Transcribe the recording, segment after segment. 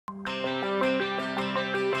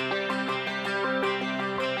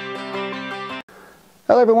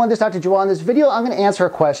Hello everyone, this is Dr. Joel. In this video, I'm going to answer a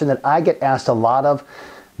question that I get asked a lot of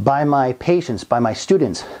by my patients, by my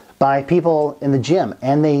students, by people in the gym.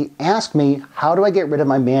 And they ask me, how do I get rid of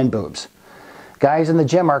my man boobs? Guys in the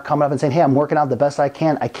gym are coming up and saying, hey, I'm working out the best I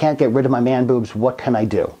can. I can't get rid of my man boobs. What can I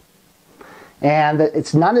do? And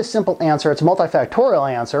it's not a simple answer. It's a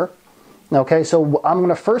multifactorial answer. Okay, so I'm going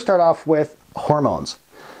to first start off with hormones.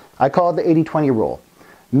 I call it the 80-20 rule.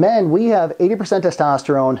 Men, we have 80%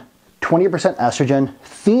 testosterone, 20% estrogen.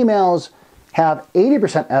 Females have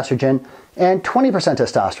 80% estrogen and 20%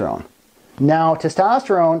 testosterone. Now,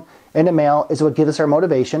 testosterone in a male is what gives us our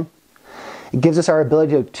motivation. It gives us our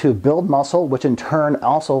ability to build muscle, which in turn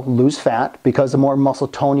also lose fat, because the more muscle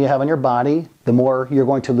tone you have on your body, the more you're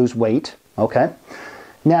going to lose weight. Okay?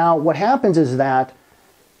 Now, what happens is that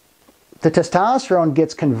the testosterone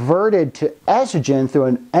gets converted to estrogen through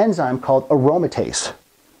an enzyme called aromatase.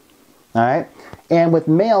 All right? And with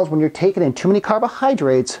males, when you're taking in too many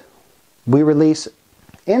carbohydrates, we release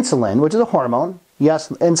insulin, which is a hormone. Yes,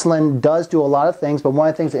 insulin does do a lot of things, but one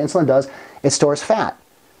of the things that insulin does, it stores fat.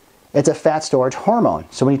 It's a fat storage hormone.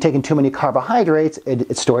 So when you're taking too many carbohydrates,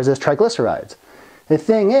 it stores as triglycerides. The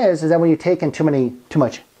thing is that when you take in too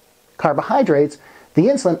much carbohydrates, the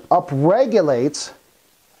insulin upregulates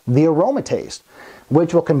the aromatase,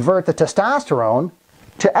 which will convert the testosterone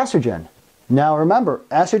to estrogen. Now remember,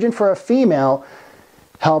 estrogen for a female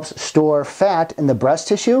helps store fat in the breast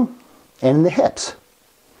tissue and in the hips.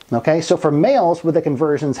 Okay, so for males, with the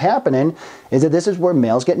conversions happening, is that this is where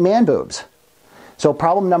males get man boobs. So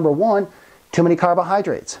problem number one, too many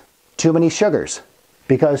carbohydrates, too many sugars,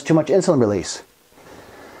 because too much insulin release.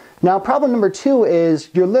 Now problem number two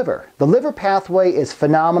is your liver. The liver pathway is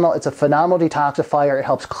phenomenal. It's a phenomenal detoxifier. It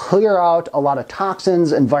helps clear out a lot of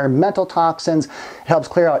toxins, environmental toxins. It helps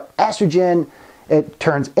clear out estrogen. It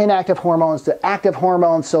turns inactive hormones to active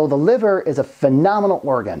hormones. So the liver is a phenomenal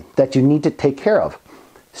organ that you need to take care of.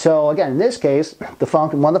 So again, in this case, one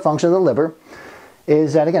of the functions of the liver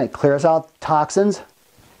is that, again, it clears out toxins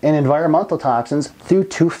and environmental toxins through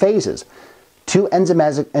two phases, two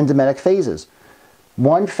enzymatic phases.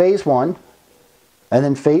 Phase one, and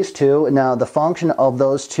then phase two. Now the function of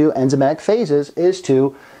those two enzymatic phases is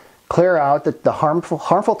to clear out the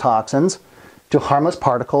harmful toxins to harmless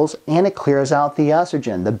particles, and it clears out the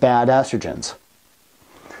estrogen, the bad estrogens.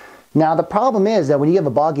 Now the problem is that when you have a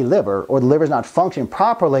boggy liver, or the liver is not functioning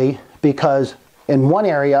properly, because in one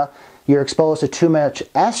area you're exposed to too much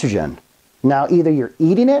estrogen. Now either you're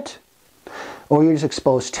eating it or you're just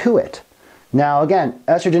exposed to it. Now again,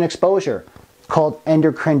 estrogen exposure, called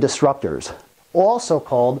endocrine disruptors, also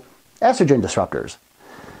called estrogen disruptors.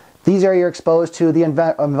 These are you're exposed to the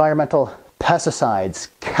environmental pesticides,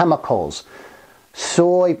 chemicals,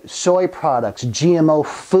 soy products, GMO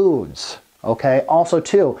foods, okay? Also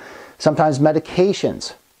too, sometimes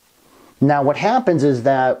medications. Now what happens is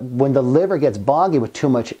that when the liver gets boggy with too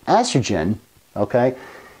much estrogen, okay,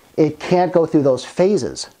 it can't go through those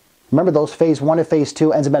phases. Remember, those phase one and phase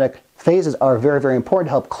two enzymatic phases are very, very important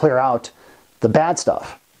to help clear out the bad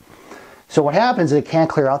stuff. So what happens is it can't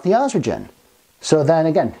clear out the estrogen. So then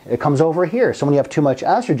again, it comes over here. So when you have too much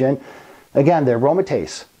estrogen, again, the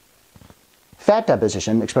aromatase, fat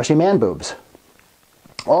deposition, especially man boobs.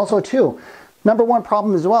 Also too, number one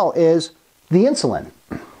problem as well is the insulin.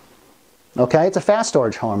 Okay, it's a fat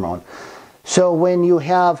storage hormone. So when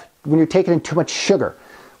you're taking in too much sugar,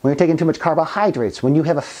 when you're taking too much carbohydrates, when you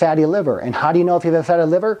have a fatty liver. And how do you know if you have a fatty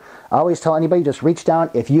liver? I always tell anybody, just reach down.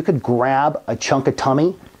 If you could grab a chunk of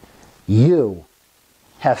tummy, you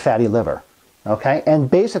have fatty liver. Okay? And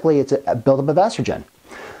basically, it's a buildup of estrogen.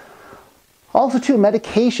 Also, too,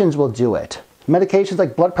 medications will do it. Medications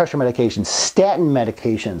like blood pressure medications, statin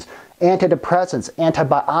medications, antidepressants,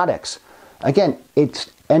 antibiotics. Again, it's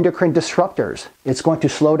endocrine disruptors. It's going to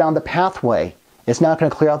slow down the pathway. It's not going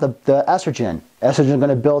to clear out the estrogen. Estrogen is going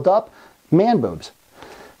to build up man boobs.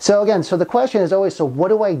 So again, so the question is always, so what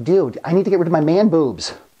do? I need to get rid of my man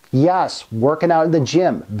boobs. Yes, working out in the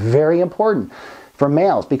gym, very important for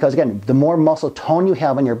males, because again, the more muscle tone you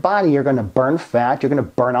have on your body, you're going to burn fat, you're going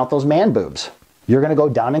to burn out those man boobs. You're going to go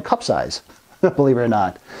down in cup size, believe it or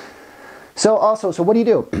not. So what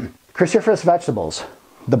do? Cruciferous vegetables,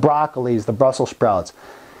 the broccolis, the Brussels sprouts,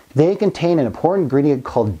 they contain an important ingredient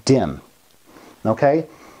called DIM. Okay?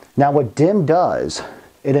 Now what DIM does,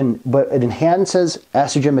 it enhances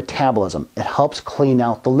estrogen metabolism. It helps clean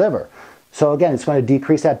out the liver. So again, it's going to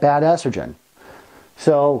decrease that bad estrogen.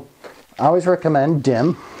 So I always recommend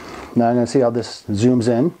DIM. Now I'm going to see how this zooms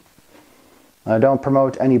in. I don't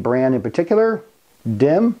promote any brand in particular.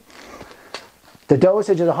 DIM. The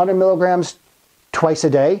dosage is 100 milligrams twice a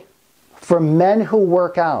day, For men who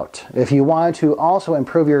work out, if you want to also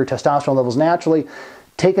improve your testosterone levels naturally,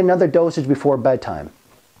 take another dosage before bedtime.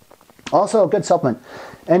 Also a good supplement,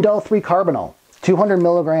 Endo-3-carbinol, 200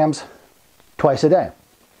 milligrams twice a day.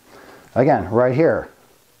 Again, right here.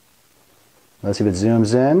 Let's see if it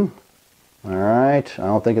zooms in. All right, I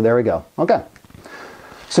don't think, there we go. Okay.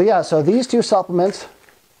 So yeah, so these two supplements,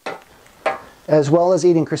 as well as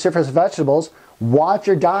eating cruciferous vegetables, watch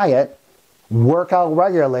your diet, work out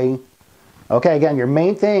regularly. Okay, again, your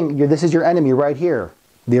main thing, this is your enemy right here,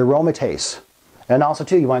 the aromatase. And also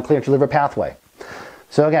too, you want to clear out your liver pathway.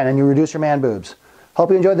 So again, and you reduce your man boobs. Hope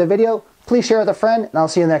you enjoyed the video. Please share with a friend, and I'll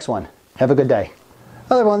see you in the next one. Have a good day.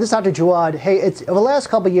 Hello everyone, this is Dr. Jawad. Hey, over the last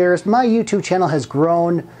couple of years, my YouTube channel has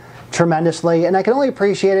grown tremendously, and I can only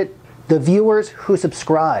appreciate it, the viewers who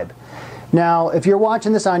subscribe. Now, if you're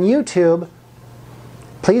watching this on YouTube,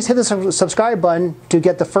 please hit the subscribe button to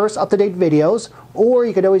get the first up-to-date videos, or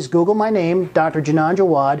you could always Google my name, Dr. Janan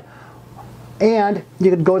Jawad, and you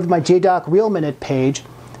could go to my JDoc Real Minute page.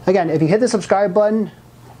 Again, if you hit the subscribe button,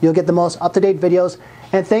 you'll get the most up-to-date videos,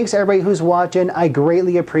 and thanks everybody who's watching. I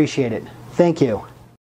greatly appreciate it. Thank you.